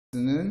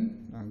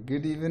Afternoon and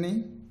good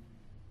evening,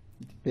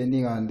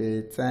 depending on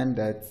the time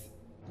that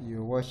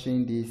you're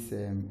watching this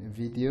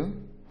video.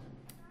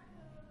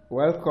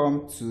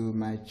 Welcome to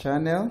my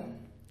channel.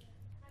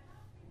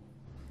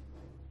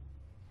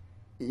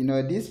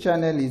 This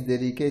channel is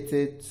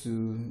dedicated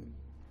to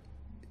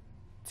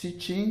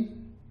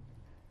teaching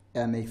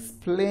and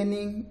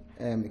explaining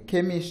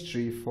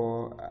chemistry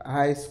for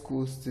high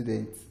school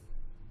students.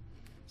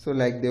 So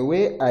like the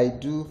way I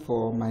do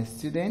for my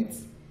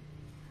students,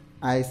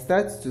 I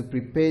start to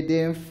prepare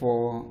them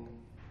for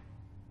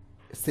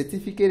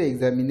certificate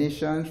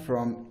examination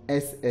from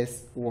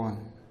SS1.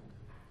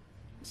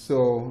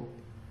 So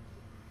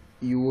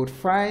you would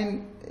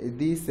find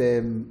these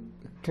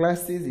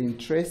classes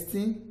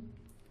interesting,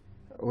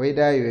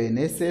 whether you're in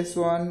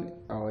SS1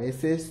 or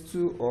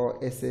SS2 or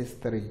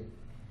SS3.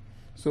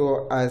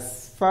 So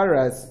as far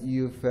as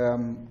you've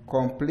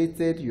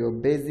completed your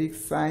basic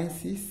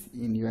sciences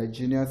in your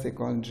junior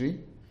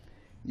secondary,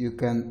 you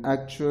can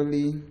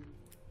actually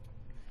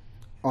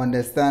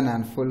understand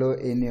and follow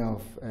any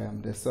of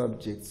the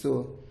subjects.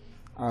 So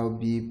I'll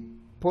be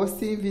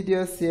posting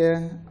videos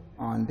here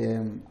on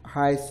the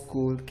high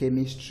school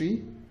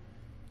chemistry.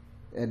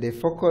 The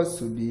focus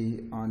will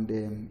be on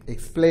the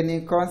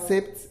explaining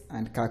concepts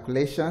and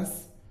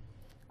calculations,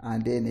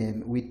 and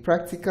then with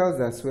practicals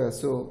as well.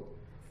 So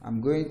I'm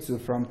going to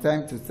from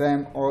time to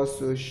time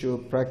also show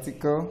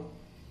practical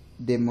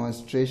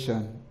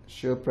demonstration,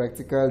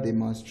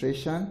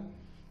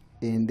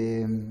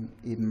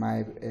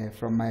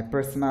 from my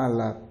personal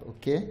lab.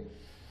 Okay,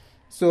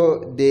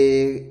 so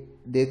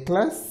the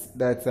class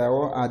that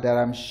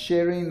I'm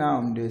sharing now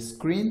on the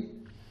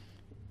screen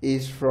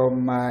is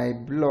from my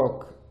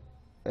blog,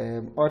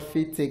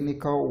 Outfit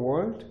Technical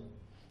World.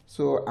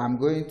 So I'm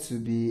going to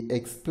be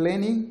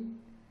explaining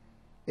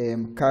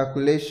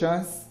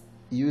calculations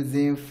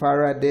using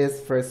Faraday's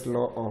first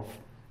law of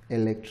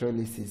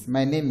electrolysis.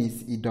 My name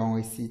is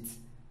Idonwesit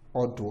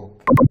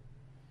Odwork.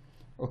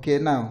 Okay,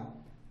 now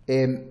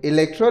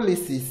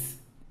electrolysis,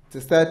 to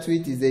start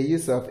with, is the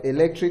use of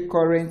electric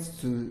current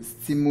to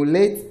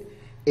stimulate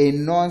a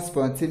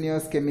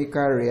non-spontaneous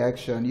chemical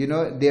reaction.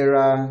 There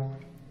are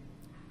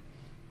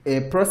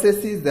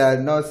processes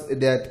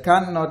that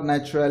cannot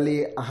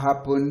naturally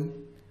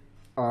happen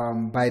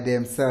by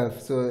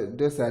themselves. So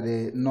those are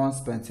the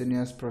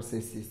non-spontaneous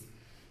processes.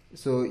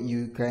 So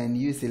you can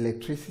use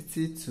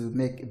electricity to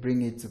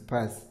bring it to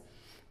pass.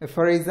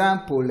 For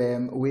example,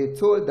 we're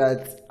told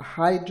that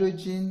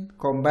hydrogen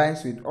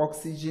combines with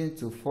oxygen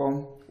to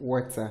form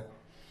water.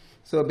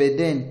 So, but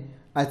then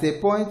at a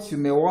point you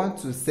may want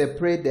to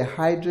separate the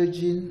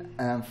hydrogen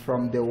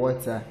from the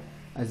water,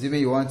 assuming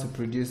you want to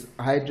produce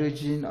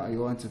hydrogen or you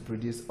want to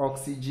produce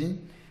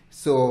oxygen.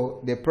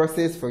 So the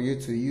process for you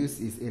to use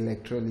is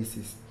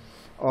electrolysis.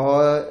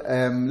 Or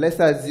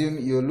let's assume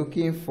you're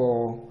looking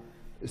for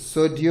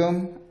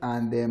sodium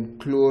and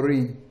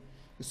chlorine.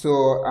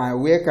 So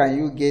where can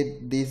you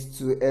get these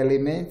two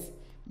elements?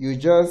 You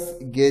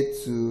just get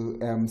to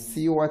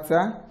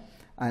seawater,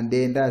 and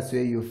then that's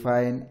where you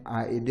find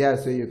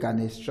that's where you can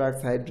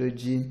extract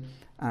hydrogen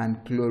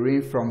and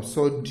chlorine from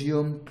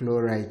sodium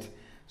chloride.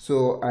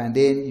 So and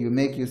then you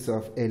make use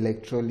of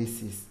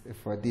electrolysis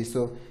for this.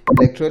 So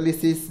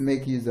electrolysis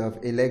make use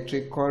of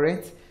electric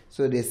current.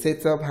 So the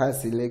setup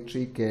has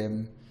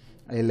electricity,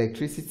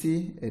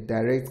 a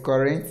direct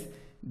current,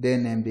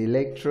 then the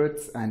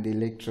electrodes and the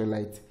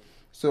electrolyte.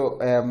 So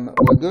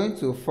we're going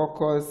to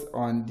focus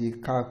on the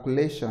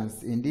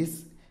calculations. In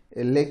this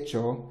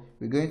lecture,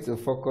 we're going to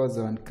focus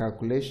on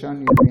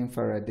calculation using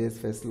Faraday's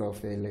first law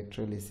of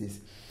electrolysis.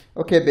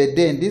 Okay, but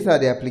then these are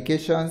the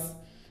applications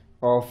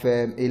of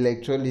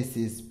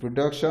electrolysis: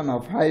 production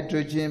of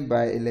hydrogen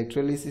by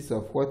electrolysis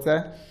of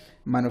water,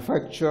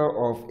 manufacture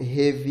of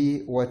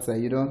heavy water.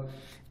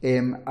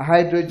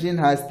 Hydrogen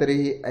has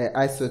three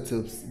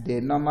isotopes: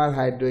 the normal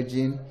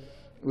hydrogen,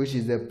 which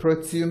is the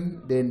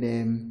protium,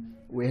 then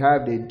we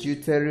have the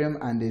deuterium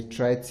and the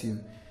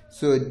tritium.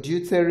 So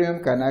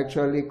deuterium can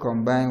actually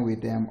combine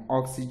with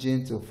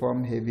oxygen to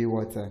form heavy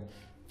water.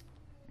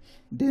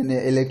 Then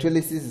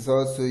electrolysis is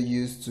also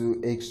used to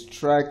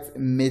extract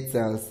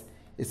metals,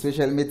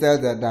 especially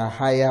metals that are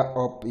higher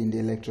up in the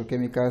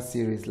electrochemical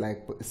series,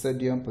 like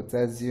sodium,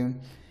 potassium,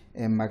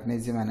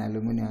 magnesium and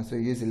aluminum. So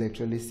use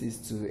electrolysis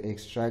to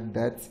extract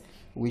that,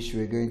 which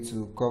we're going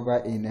to cover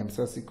in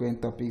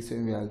subsequent topics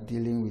when we are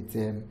dealing with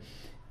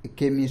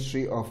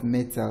chemistry of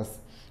metals.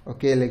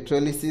 Okay,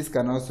 electrolysis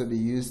can also be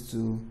used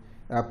to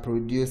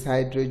produce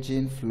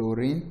hydrogen,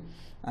 fluorine,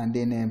 and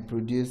then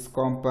produce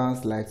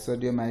compounds like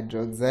sodium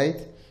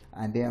hydroxide,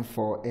 and then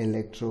for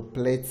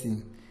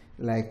electroplating,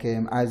 like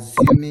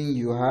assuming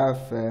you have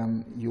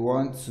you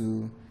want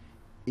to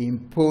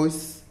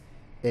impose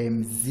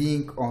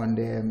zinc on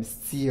the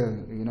steel.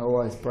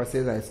 What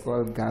process is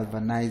called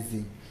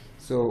galvanizing.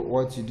 So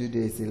what you do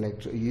there is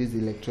use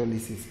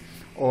electrolysis.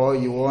 Or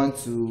you want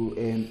to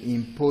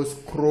impose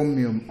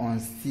chromium on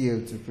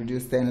steel to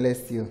produce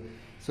stainless steel.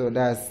 So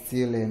that's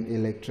still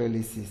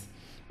electrolysis.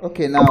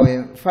 Okay, now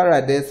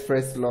Faraday's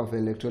first law of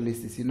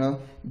electrolysis. You know,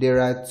 there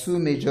are two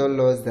major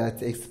laws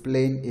that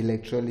explain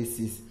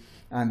electrolysis,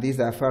 and these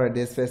are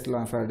Faraday's first law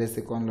and Faraday's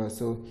second law.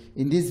 So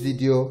in this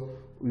video,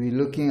 we're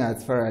looking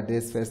at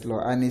Faraday's first law,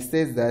 and it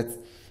says that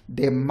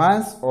the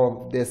mass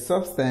of the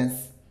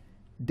substance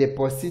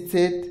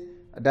deposited,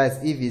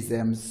 that's if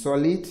it's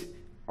solid,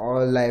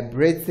 or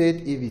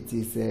liberated if it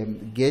is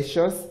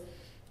gaseous,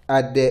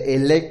 at the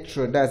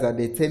electrode, that's at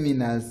the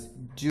terminals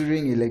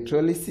during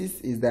electrolysis,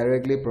 is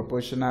directly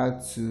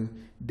proportional to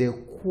the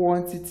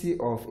quantity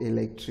of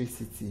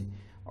electricity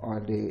or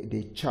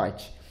the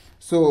charge.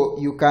 So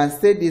you can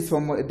state this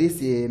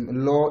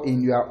law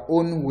in your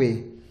own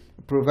way,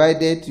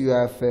 provided you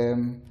have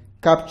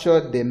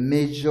captured the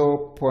major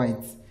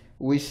point,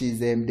 which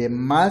is the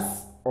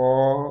mass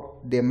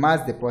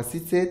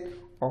deposited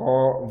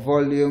or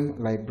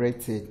volume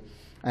liberated,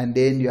 and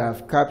then you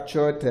have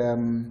captured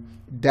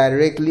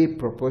directly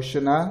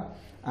proportional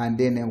and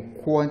then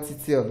a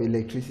quantity of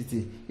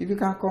electricity. If you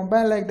can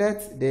combine like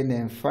that,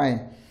 then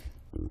fine,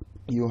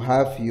 you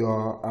have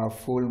your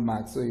full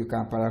mark. So you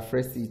can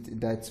paraphrase it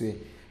that way.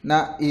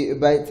 Now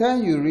by the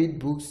time you read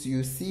books,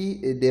 you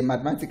see the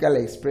mathematical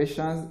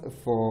expressions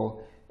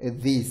for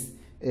this,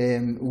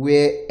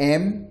 where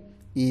M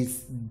is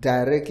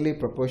directly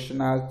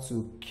proportional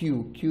to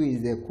Q. Q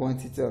is the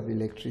quantity of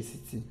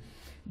electricity.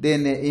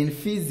 Then in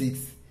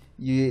physics,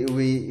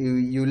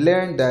 you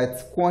learn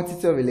that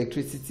quantity of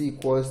electricity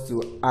equals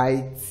to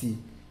IT.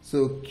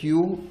 So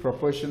Q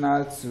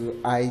proportional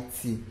to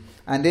IT.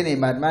 And then in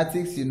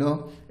mathematics, you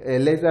know,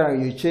 later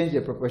on you change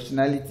the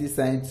proportionality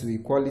sign to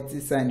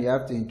equality sign. You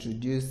have to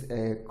introduce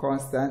a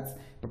constant,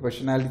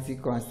 proportionality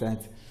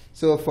constant.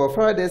 So for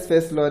Faraday's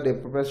first law, the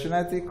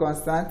proportionality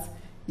constant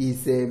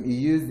is you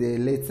use the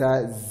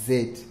letter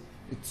Z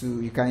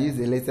you can use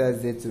the letter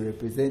Z to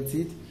represent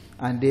it,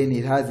 and then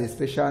it has a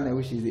special name,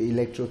 which is the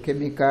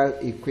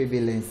electrochemical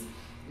equivalence,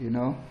 you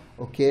know.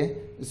 Okay,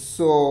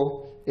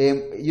 so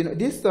you know,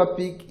 this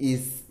topic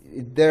is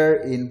there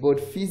in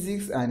both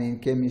physics and in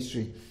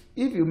chemistry.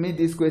 If you meet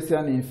this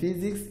question in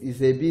physics,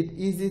 it's a bit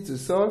easy to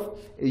solve.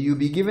 You'll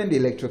be given the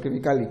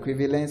electrochemical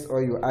equivalence,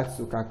 or you ask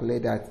to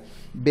calculate that.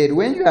 But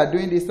when you are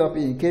doing this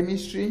topic in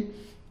chemistry,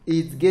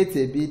 it gets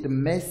a bit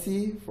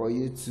messy for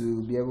you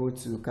to be able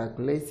to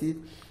calculate it.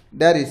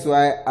 That is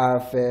why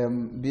I've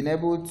been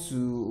able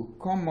to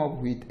come up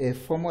with a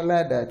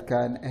formula that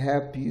can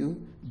help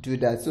you do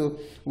that. So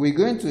we're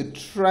going to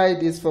try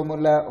this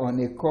formula on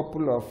a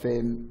couple of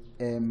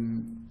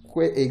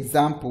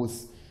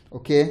examples.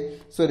 Okay,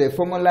 so the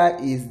formula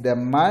is the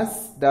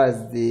mass,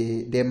 that's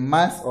the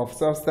mass of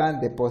substance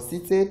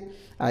deposited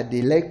at the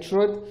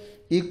electrode,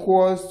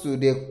 equals to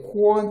the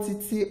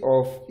quantity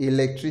of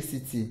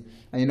electricity.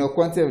 And you know,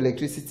 quantity of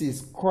electricity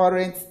is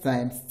current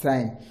times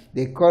time.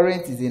 The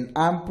current is in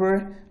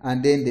ampere,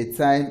 and then the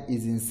time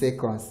is in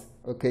seconds.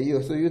 Okay,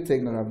 so you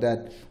take note of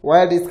that.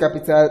 While this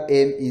capital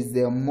M is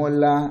the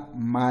molar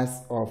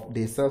mass of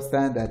the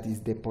substance that is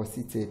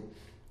deposited.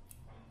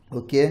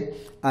 Okay,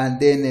 and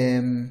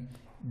then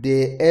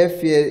the F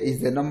here is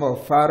the number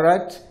of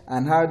farad,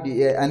 and how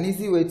an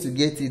easy way to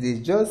get it is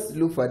just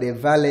look for the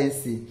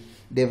valency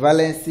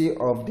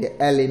of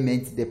the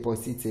element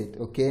deposited.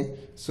 Okay,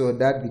 so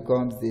that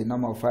becomes the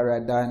number of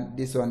farad, and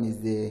this one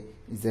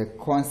is a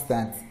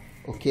constant.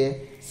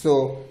 Okay,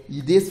 so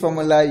this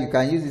formula, you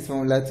can use this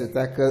formula to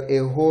tackle a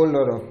whole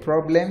lot of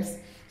problems.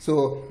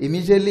 So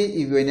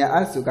immediately, when you're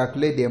asked to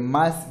calculate the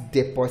mass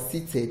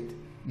deposited,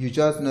 you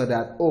just know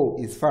that, oh,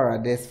 it's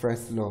Faraday's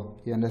first law.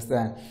 You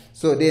understand?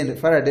 So then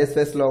Faraday's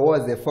first law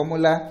was the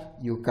formula.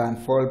 You can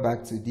fall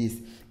back to this.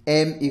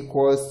 M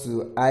equals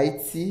to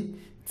IT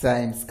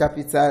times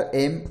capital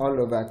M all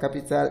over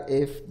capital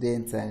F,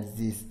 then times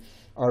this.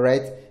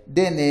 Alright,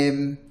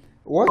 then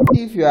what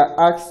if you are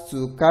asked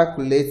to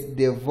calculate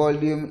the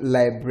volume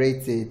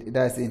liberated?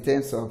 That's in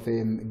terms of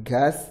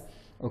gas.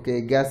 Okay,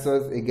 a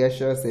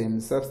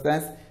gaseous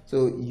substance.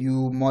 So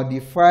you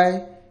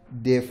modify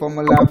the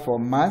formula for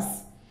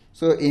mass.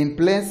 So in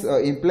place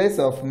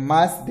of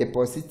mass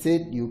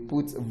deposited, you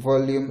put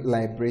volume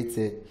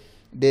liberated.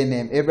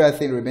 Then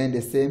everything remains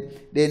the same.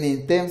 Then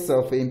in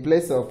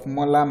place of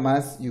molar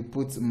mass, you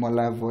put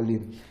molar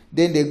volume.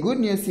 Then the good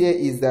news here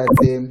is that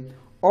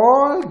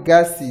all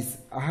gases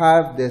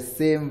have the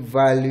same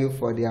value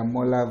for their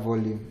molar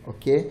volume.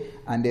 Okay,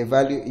 and the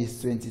value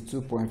is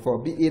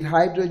 22.4. Be it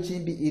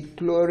hydrogen, be it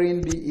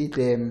chlorine, be it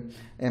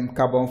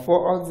carbon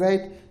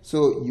dioxide.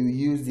 So you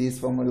use this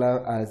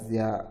formula as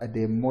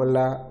the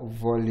molar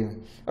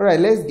volume. All right,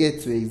 let's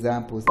get to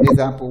examples.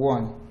 Example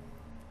 1.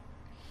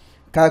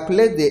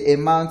 Calculate the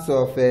amount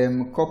of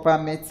copper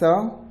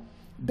metal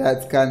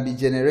that can be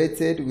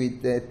generated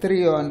with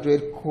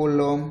 300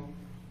 coulomb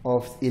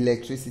of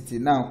electricity.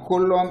 Now,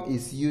 coulomb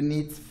is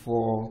unit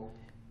for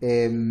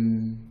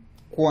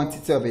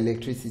quantity of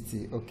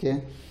electricity.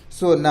 Okay,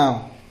 so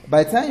now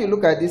by the time you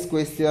look at this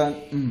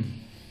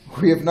question,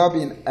 we have not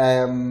been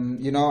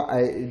you know,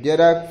 the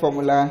other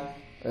formula,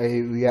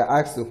 we are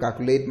asked to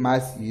calculate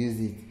mass, use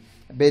it.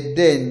 But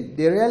then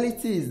the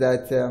reality is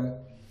that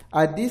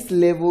At this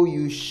level,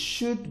 you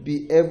should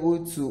be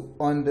able to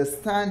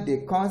understand the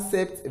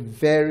concept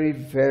very,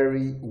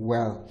 very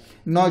well,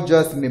 not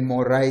just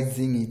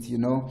memorizing it, you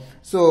know.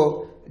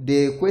 So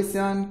the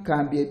question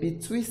can be a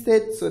bit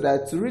twisted so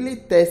that to really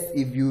test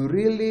if you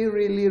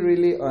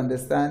really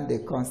understand the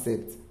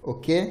concept.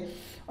 Okay,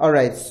 all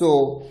right.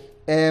 So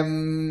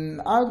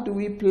how do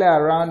we play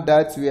around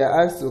that? We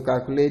are asked to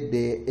calculate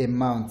the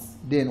amount.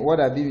 Then what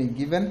have you been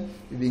given?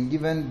 You've been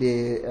given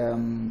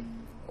the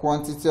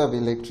quantity of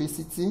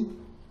electricity.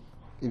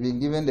 You've been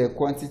given the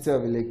quantity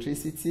of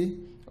electricity.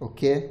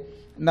 Okay,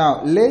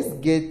 now let's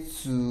get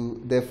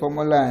to the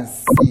formula and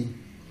see.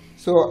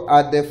 So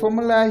at the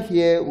formula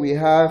here we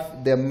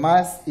have the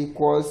mass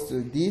equals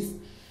to this.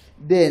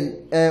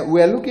 Then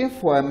we are looking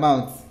for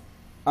amount,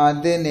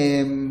 and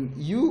then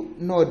you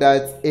know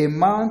that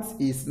amount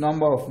is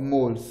number of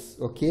moles,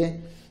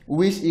 okay,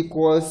 which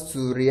equals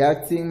to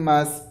reacting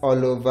mass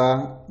all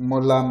over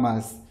molar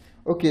mass.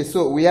 Okay,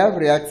 so we have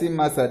reacting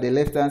mass at the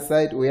left hand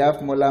side, we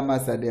have molar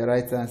mass at the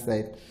right hand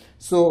side.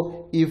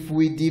 So if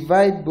we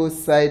divide both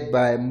sides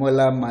by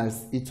molar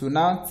mass, it will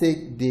now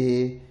take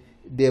the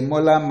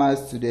molar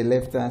mass to the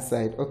left hand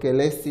side. Okay,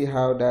 let's see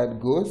how that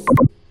goes.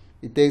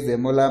 It takes the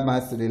molar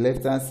mass to the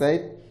left hand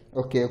side.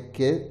 Okay,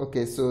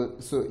 so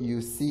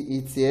you see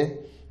it here.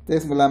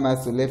 Takes molar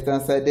mass to left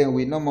hand side, then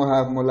we no more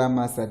have molar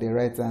mass at the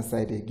right hand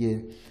side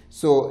again.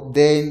 So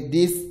then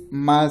this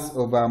mass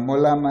over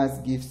molar mass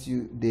gives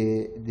you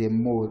the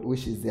mole,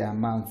 which is the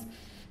amount.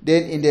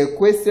 Then in the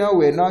question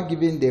we're not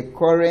given the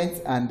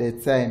current and the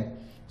time.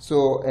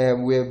 So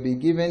we'll be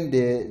given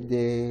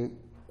the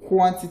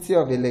quantity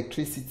of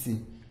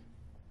electricity.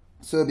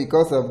 So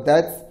because of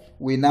that,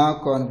 we now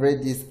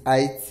convert this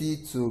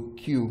IT to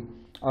Q.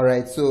 All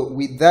right, so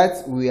with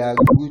that we are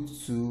good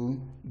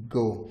to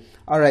go.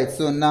 All right,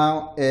 so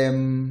now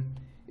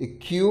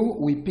Q,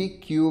 we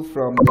pick Q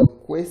from the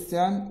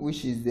question,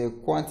 which is the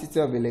quantity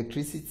of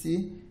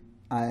electricity,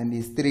 and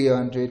is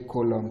 300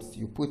 coulombs.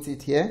 You put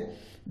it here.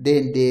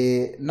 Then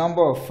the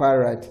number of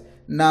farad.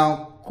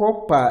 Now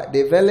copper,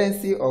 the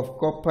valency of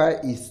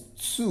copper is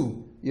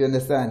 2. You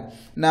understand?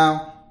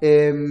 Now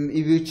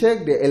if you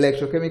check the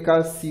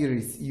electrochemical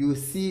series, you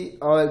see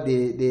all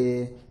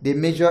the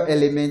major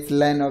elements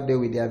line up there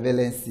with their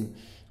valency.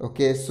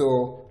 Okay,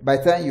 so by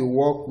the time you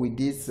work with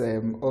this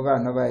over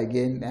and over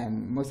again,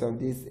 most of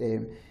these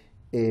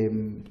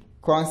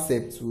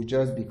concepts will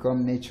just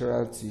become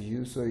natural to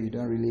you, so you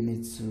don't really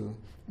need to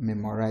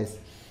memorize.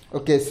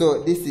 Okay,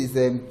 so this is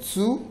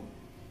 2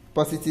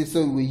 positive,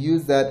 so we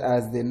use that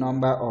as the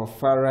number of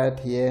farad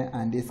here,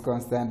 and this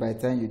constant, by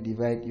the time you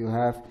divide, you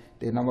have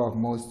the number of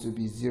moles to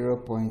be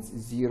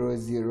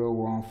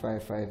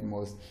 0.00155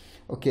 moles.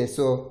 Okay,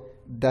 so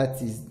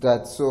that is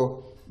that.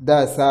 So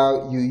that's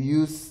how you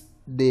use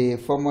the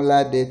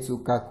formula there to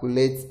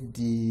calculate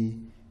the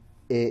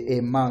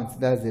amount.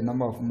 That's the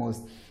number of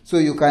moles. So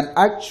you can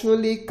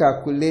actually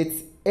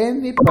calculate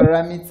any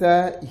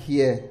parameter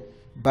here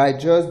by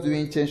just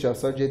doing change of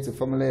subject to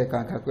formula. You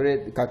can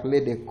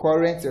calculate the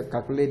current, you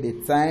calculate the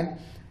time,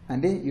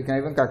 and then you can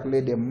even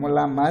calculate the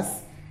molar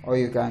mass, or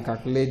you can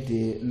calculate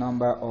the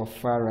number of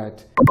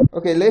farad.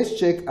 Okay, let's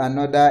check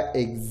another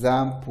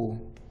example.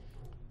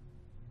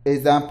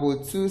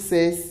 Example 2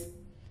 says,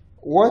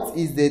 what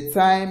is the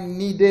time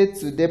needed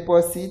to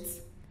deposit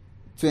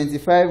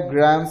 25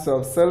 grams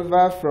of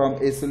silver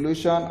from a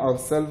solution of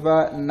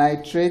silver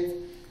nitrate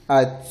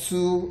at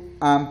 2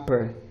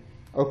 ampere?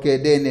 Okay,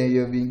 then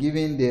you've been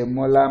given the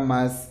molar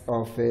mass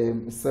of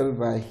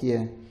silver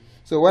here.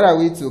 So what are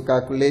we to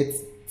calculate?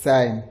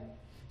 Time.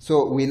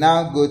 So we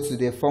now go to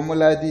the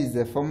formula. This is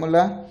the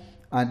formula,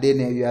 and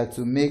then you have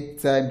to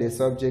make time the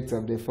subject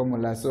of the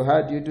formula. So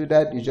how do you do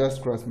that? You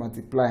just cross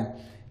multiply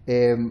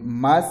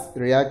mass,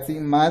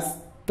 reacting mass,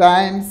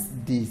 times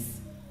this,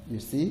 you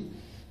see,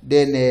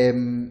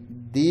 then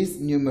this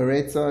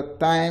numerator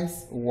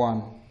times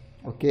 1.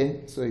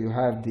 Okay, so you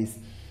have this.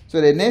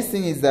 So the next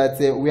thing is that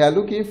we are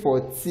looking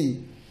for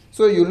T.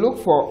 So you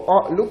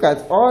look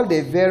at all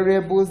the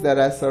variables that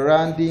are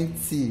surrounding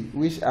T,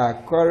 which are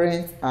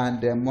current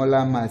and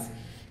molar mass.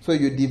 So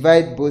you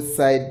divide both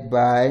sides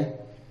by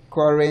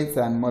current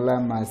and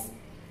molar mass.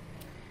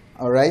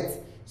 All right,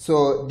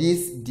 so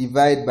this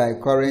divide by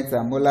current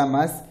and molar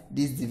mass,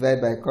 this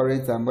divide by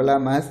current and molar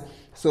mass.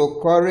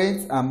 So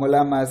current and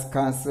molar mass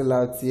cancel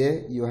out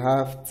here. You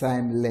have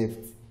time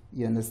left.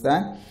 You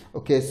understand?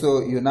 Okay,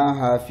 so you now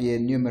have here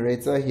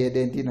numerator here,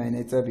 then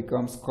denominator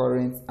becomes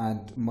current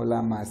and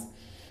molar mass.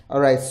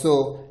 All right,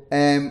 so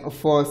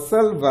for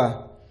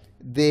silver,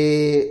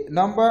 the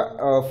number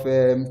of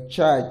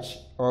charge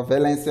or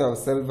valency of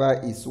silver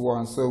is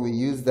 1, so we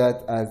use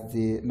that as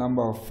the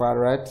number of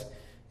farad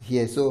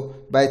here. So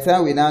by the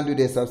time we now do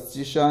the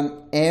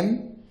substitution,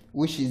 M,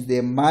 which is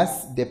the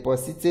mass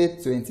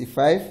deposited,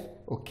 25.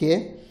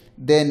 Okay,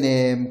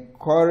 then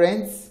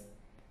current,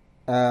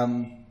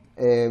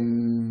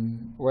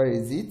 where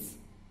is it?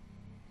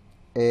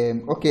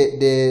 Okay,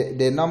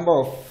 the number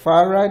of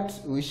farad,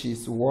 which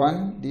is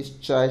 1, this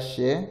charge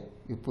here,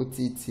 you put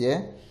it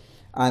here,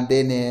 and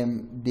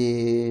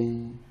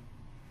then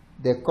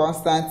the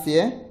constant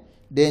here,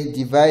 then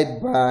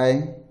divide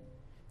by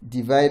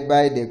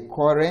the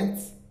current,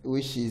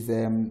 which is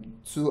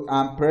 2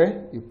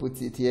 ampere, you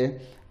put it here,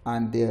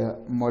 and the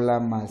molar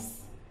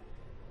mass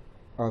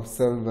of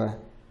silver,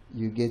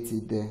 you get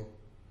it there.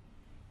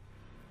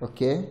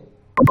 Okay.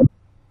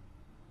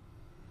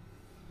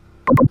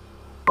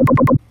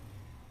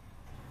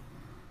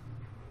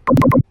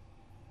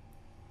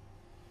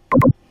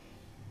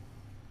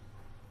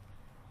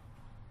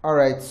 All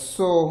right,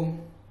 so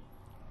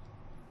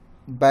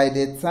by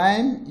the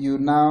time you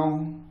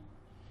now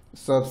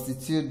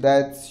substitute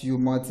that, you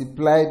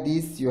multiply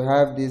this, you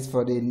have this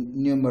for the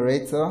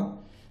numerator,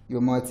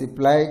 you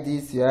multiply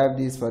this, you have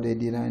this for the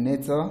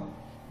denominator,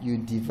 you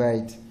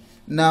divide.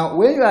 Now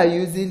when you are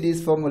using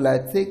this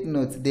formula, take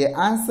note, the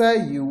answer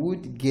you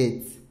would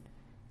get,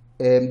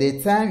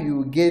 the time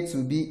you get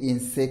to be in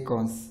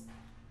seconds.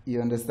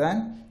 You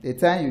understand? The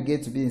time you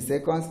get to be in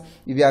seconds.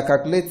 If you are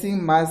calculating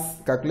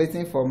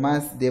for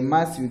mass, the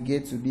mass you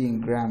get to be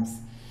in grams.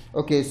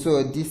 Okay,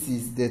 so this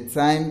is the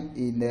time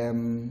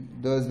in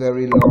those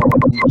very long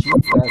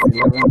digits, that's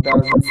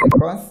 11,000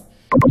 seconds,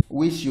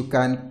 which you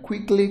can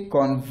quickly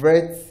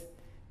convert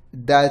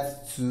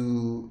that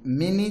to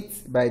minutes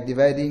by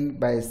dividing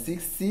by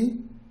 60,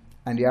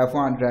 and you have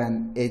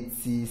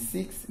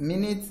 186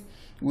 minutes,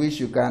 which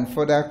you can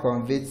further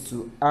convert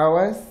to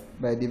hours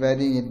by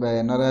dividing it by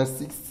another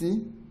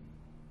 60,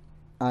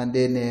 and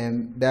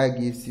then that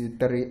gives you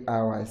 3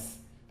 hours.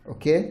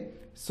 Okay,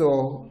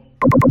 so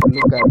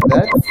look at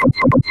that.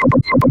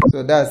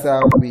 So that's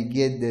how we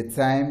get the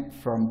time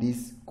from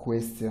this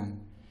question.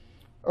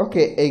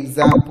 Okay,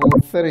 example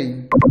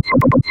 3.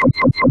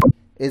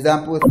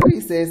 Example 3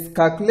 says,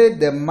 calculate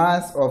the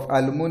mass of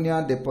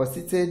aluminum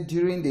deposited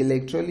during the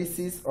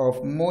electrolysis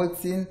of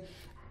molten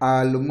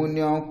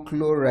aluminum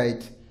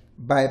chloride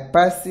by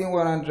passing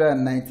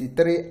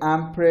 193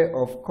 ampere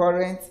of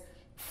current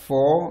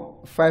for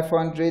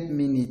 500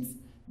 minutes.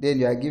 Then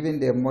you are given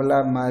the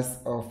molar mass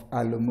of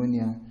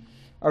aluminum.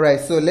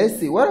 Alright, so let's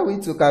see. What are we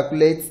to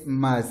calculate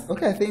mass?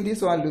 Okay, I think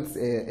this one looks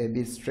a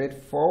bit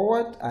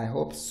straightforward. I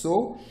hope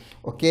so.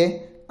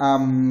 Okay,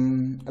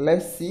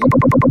 let's see.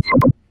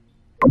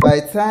 By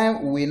the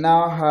time we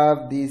now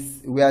have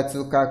this, we are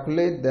to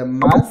calculate the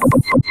mass.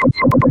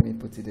 Let me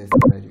put it there so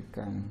that you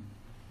can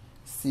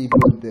see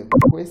both the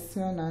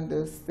question and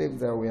the steps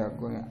that we are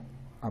going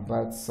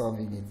about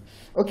solving it.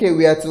 Okay,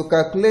 we are to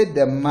calculate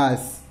the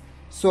mass.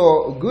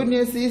 So good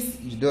news is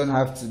you don't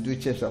have to do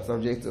change of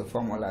subject to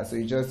formula, so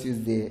you just use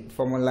the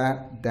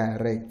formula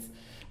direct.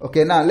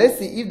 Okay, now let's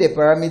see if the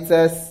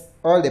parameters,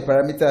 all the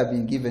parameters have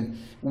been given.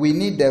 We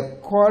need the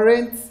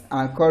current,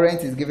 and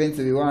current is given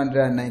to be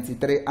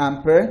 193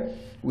 ampere.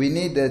 We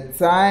need the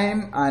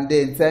time, and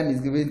then time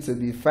is given to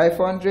be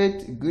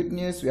 500. Good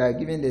news, we are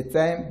given the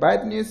time.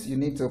 Bad news, you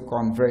need to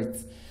convert.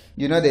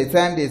 You know, the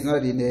time is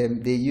not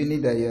in the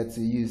unit that you have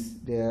to use,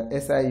 the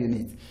SI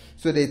unit.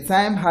 So the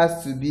time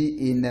has to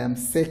be in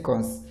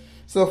seconds.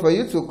 So for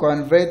you to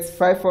convert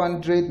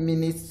 500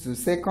 minutes to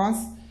seconds,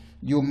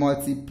 you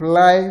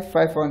multiply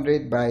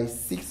 500 by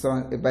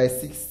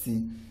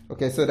 60.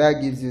 Okay, so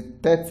that gives you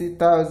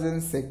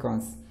 30,000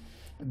 seconds.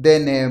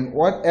 Then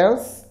what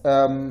else?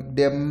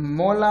 The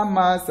molar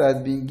mass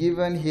has been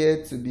given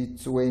here to be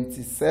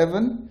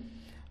 27.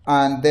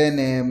 And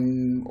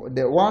then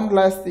the one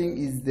last thing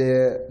is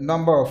the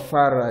number of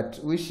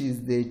farad, which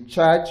is the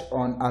charge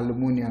on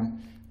aluminum.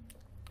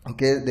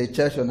 Okay, the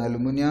charge on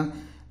aluminum.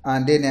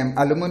 And then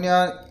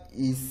aluminum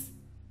is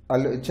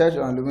charge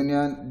on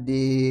aluminum.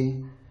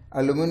 The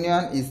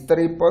aluminum is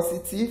 3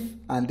 positive,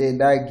 and then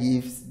that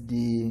gives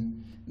the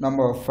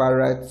number of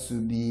farad to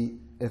be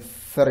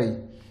 3.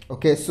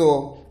 Okay,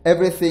 so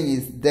everything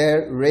is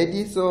there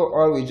ready. So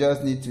all we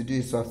just need to do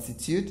is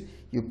substitute.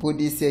 You put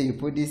this here, you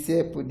put this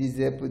here, put this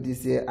here, put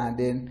this here, and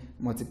then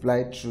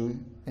multiply through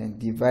and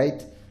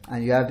divide,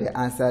 and you have the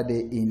answer there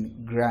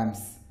in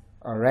grams.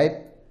 All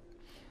right.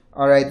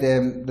 All right.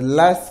 The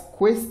last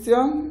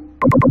question.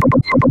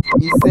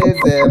 It says,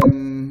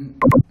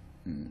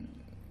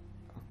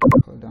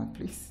 hold on,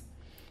 please.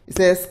 It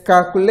says,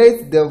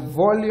 calculate the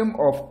volume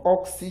of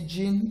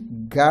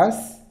oxygen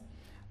gas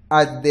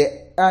at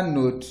the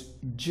anode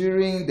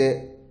during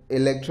the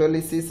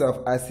electrolysis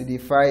of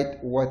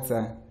acidified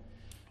water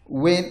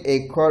when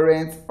a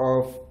current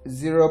of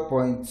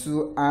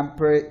 0.2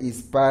 ampere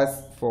is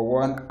passed for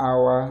 1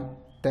 hour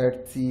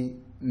 30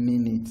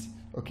 minutes.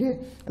 Okay,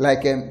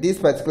 like this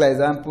particular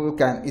example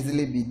can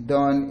easily be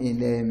done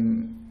in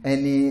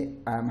any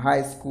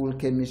high school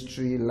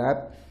chemistry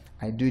lab.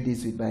 I do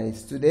this with my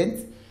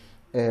students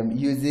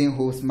using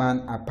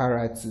Hofmann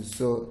apparatus.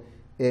 So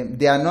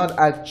they are not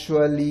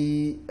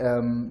actually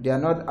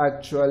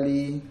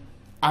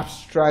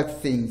abstract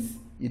things.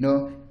 You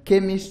know,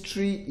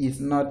 chemistry is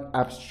not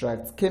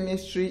abstract.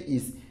 Chemistry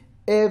is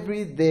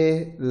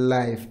everyday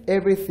life.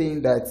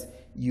 Everything that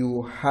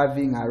you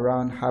having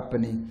around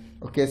happening.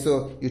 Okay,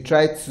 so you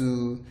try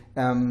to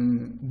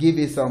give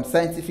it some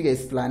scientific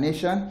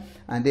explanation,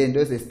 and then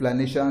those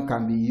explanations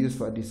can be used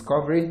for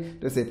discovery.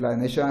 Those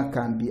explanations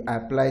can be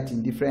applied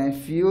in different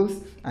fields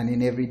and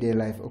in everyday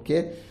life.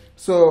 Okay,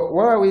 so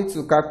what are we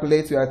to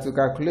calculate? We are to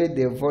calculate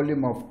the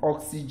volume of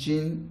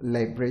oxygen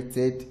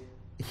liberated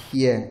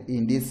here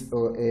in this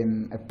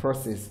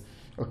process.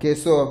 Okay,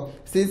 so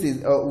since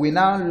we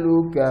now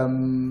look,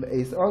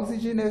 is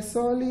oxygen a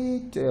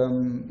solid,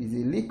 is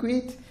it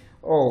liquid,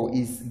 or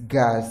is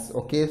gas?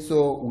 Okay,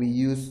 so we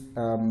use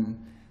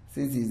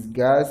since it's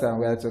gas and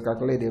we have to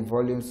calculate the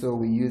volume, so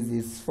we use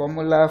this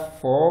formula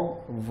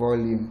for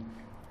volume.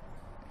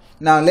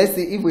 Now let's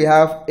see if we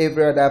have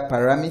every other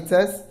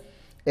parameters.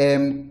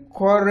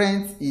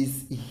 Current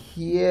is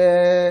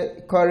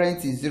here,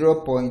 current is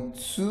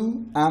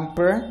 0.2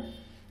 ampere.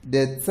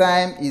 The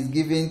time is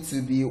given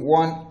to be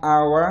 1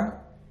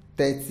 hour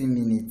 30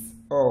 minutes.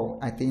 Oh,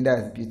 I think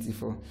that's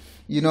beautiful.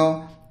 You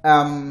know,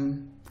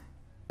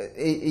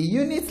 a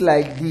unit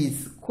like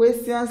this,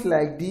 questions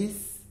like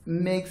this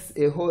makes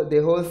the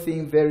whole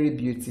thing very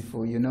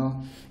beautiful. You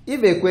know,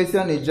 if a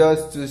question is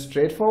just too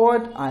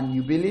straightforward, and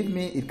you believe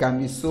me, it can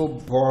be so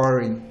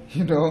boring,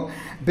 you know.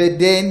 But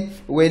then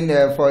when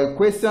for a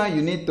question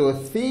you need to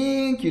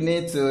think, you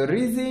need to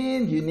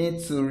reason, you need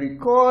to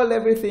recall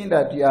everything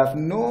that you have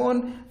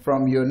known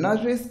from your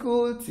nursery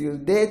school till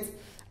date.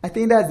 I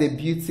think that's the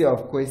beauty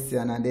of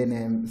question and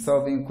then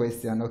solving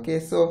question. Okay,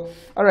 so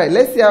all right,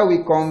 let's see how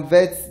we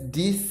convert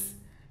this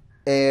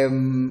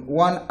 1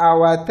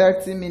 hour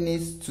 30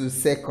 minutes to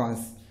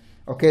seconds.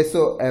 Okay,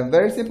 so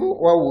very simple.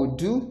 What we'll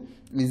do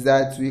is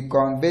that we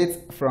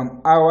convert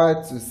from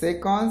hour to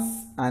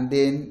seconds, and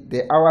then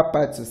the hour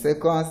part to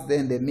seconds,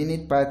 then the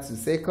minute part to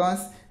seconds,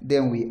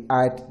 then we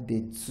add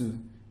the 2.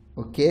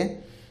 Okay,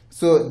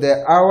 so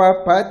the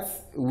hour part,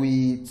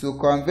 to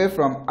convert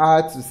from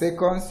hour to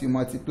seconds, you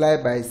multiply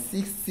by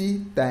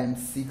 60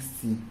 times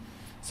 60.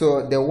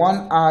 So the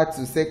 1 hour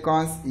to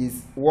seconds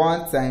is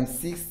 1 times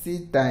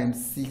 60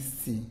 times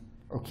 60.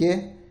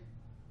 Okay,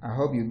 I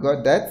hope you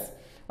got that.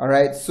 All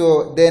right,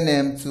 so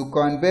then to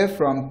convert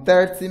from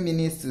 30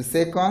 minutes to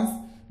seconds,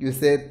 you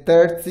say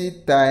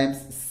 30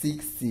 times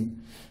 60.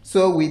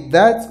 So with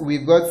that,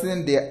 we've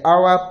gotten the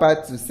hour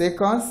part to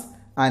seconds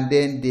and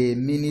then the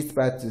minutes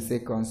part to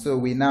seconds. So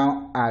we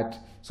now add.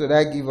 So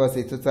that gives us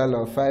a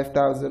total of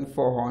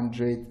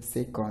 5,400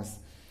 seconds.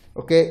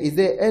 Okay, is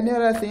there any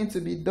other thing to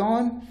be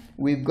done?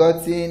 We've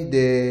gotten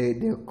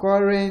the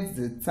current,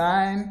 the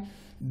time,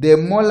 the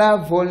molar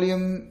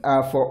volume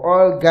for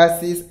all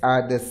gases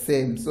are the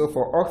same. So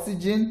for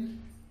oxygen,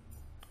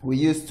 we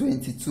use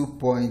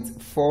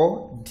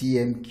 22.4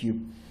 dm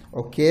cube.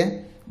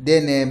 Okay,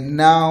 then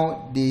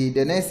now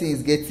the next thing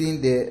is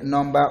getting the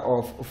number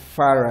of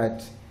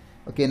farad.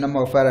 Okay,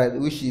 number of farad,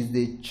 which is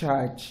the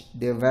charge,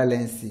 the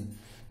valency.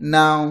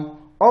 Now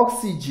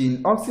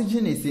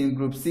oxygen is in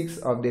group 6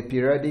 of the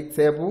periodic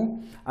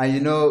table, and you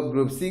know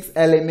group 6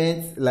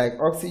 elements like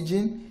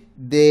oxygen,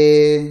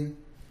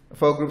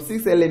 for group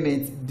 6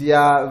 elements,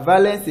 their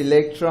valence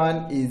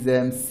electron is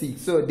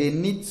 6, so they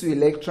need 2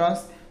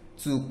 electrons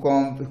to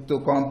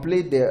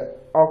complete the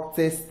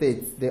octet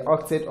state, the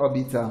octet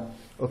orbital.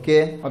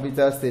 Okay,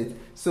 orbital state.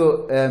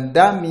 So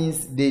that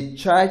means the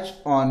charge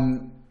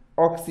on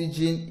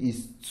oxygen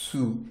is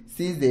 2,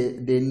 since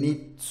they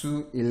need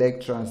 2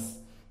 electrons.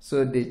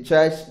 So the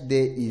charge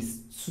there is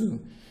 2.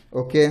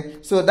 Okay,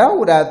 so that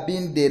would have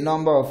been the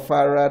number of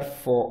farad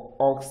for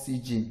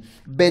oxygen.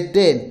 But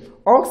then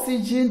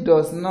oxygen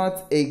does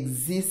not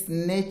exist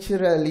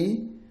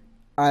naturally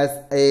as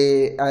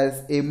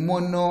a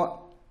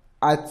mono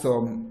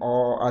atom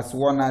or as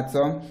one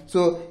atom.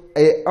 So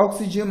a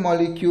oxygen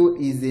molecule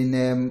is in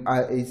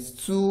is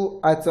 2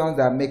 atoms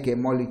that make a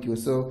molecule.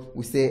 So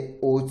we say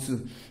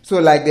O2. So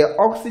like the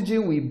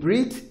oxygen we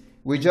breathe,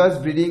 we're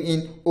just breathing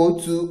in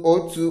O2,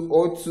 O2,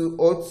 O2,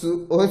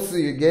 O2,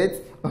 O2, you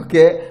get?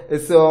 Okay,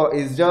 so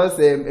it's just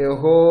a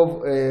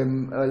whole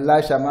a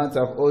large amount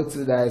of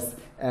O2 that's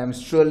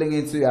strolling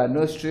into your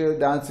nostril,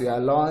 down to your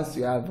lungs,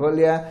 your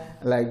alveoli,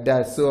 like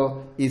that.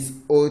 So it's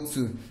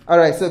O2.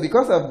 Alright, so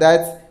because of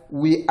that,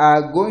 we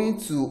are going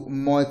to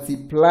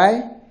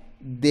multiply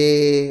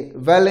the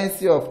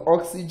valency of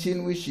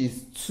oxygen, which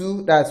is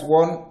 2, that's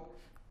 1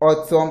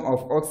 atom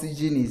of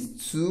oxygen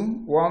is 2.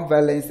 One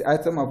valency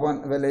atom of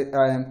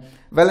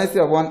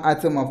valency of 1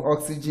 atom of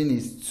oxygen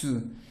is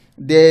 2.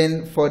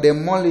 Then for the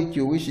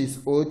molecule, which is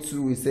O2,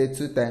 we say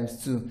 2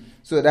 times 2.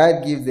 So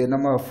that gives the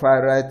number of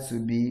farad to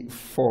be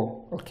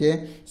 4.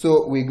 Okay,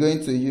 so we're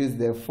going to use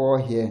the 4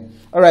 here.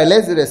 All right,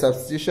 let's do the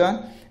substitution.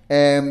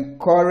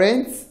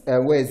 Current,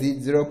 where is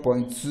it?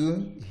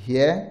 0.2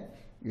 here.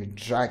 You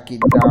drag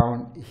it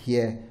down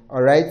here.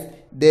 All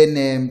right.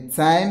 Then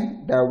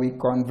time that we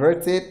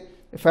converted,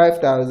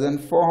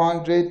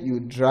 5,400, you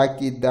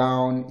drag it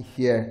down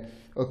here.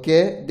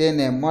 Okay,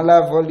 then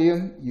molar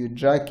volume, you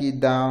drag it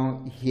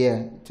down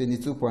here,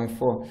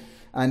 22.4.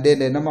 And then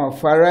the number of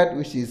farad,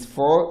 which is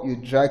 4, you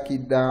drag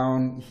it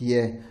down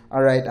here.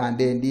 All right, and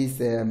then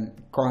this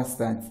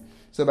constant.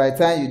 So by the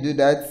time you do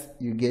that,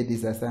 you get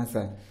this as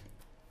answer.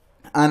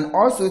 And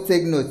also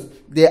take note,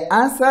 the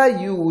answer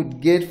you would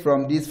get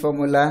from this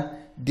formula,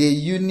 the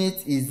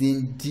unit is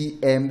in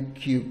dm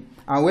cube.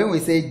 And when we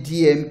say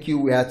dm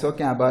cube, we are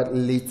talking about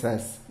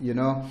liters. You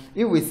know,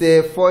 if we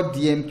say 4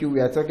 dm cube, we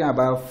are talking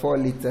about 4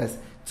 liters.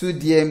 2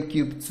 dm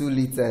cube, 2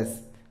 liters.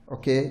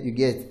 Okay, you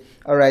get.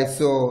 All right,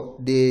 so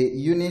the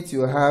unit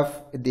you have,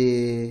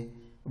 the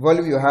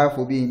volume you have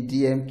will be in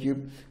dm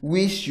cube,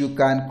 which you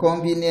can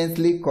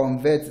conveniently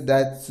convert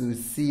that to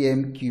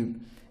cm cube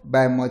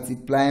by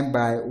multiplying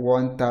by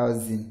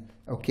 1000.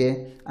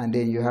 Okay, and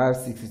then you have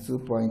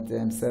 62.7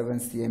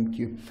 cm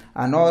cube.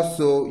 And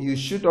also you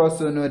should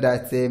also know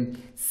that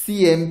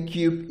cm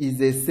cube is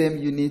the same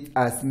unit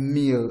as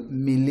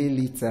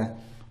milliliter.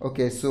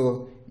 Okay,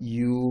 so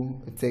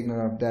you take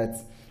note of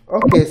that.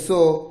 Okay,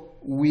 so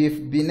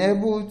we've been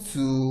able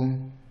to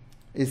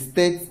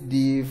state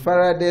the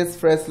Faraday's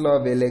first law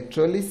of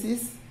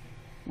electrolysis.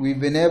 We've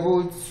been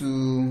able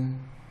to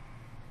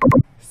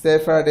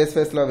state Faraday's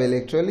first law of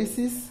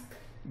electrolysis.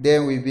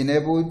 Then we've been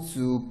able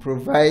to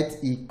provide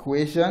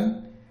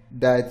equation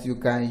that you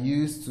can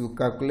use to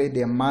calculate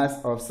the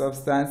mass of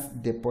substance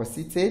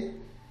deposited,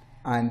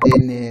 and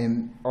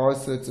then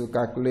also to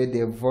calculate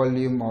the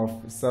volume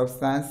of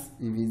substance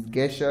if it's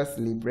gaseous,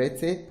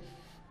 liberated.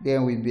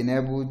 Then we've been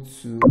able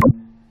to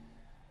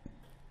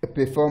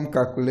perform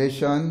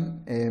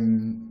calculation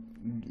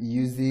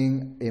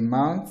using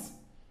amount,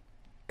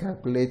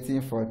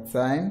 calculating for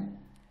time,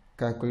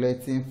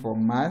 calculating for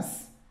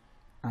mass,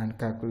 and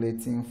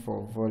calculating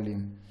for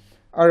volume.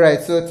 All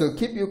right, so to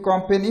keep you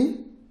company,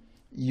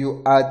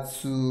 you are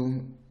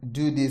to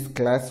do this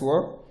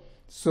classwork.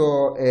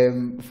 So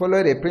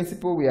follow the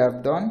principle we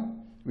have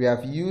done, we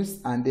have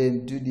used, and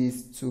then do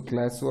these 2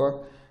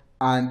 classwork,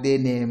 and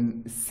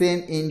then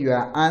send in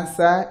your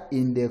answer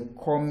in the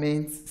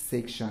comments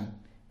section.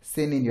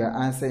 Send in your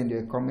answer in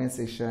the comment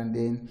section,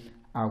 then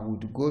I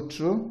would go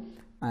through,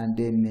 and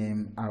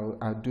then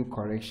I'll do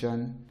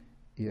correction.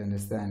 You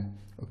understand?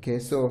 Okay,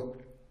 so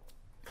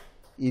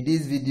if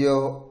this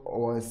video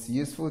was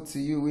useful to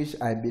you, which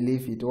I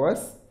believe it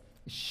was,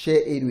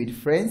 share it with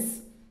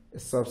friends,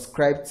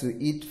 subscribe to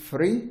it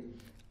free,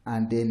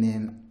 and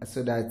then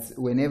so that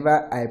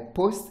whenever I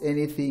post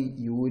anything,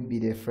 you would be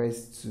the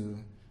first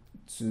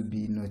to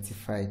be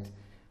notified.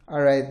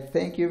 All right,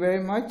 thank you very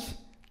much,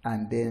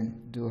 and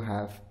then do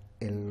have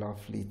a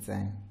lovely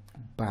time.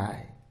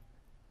 Bye.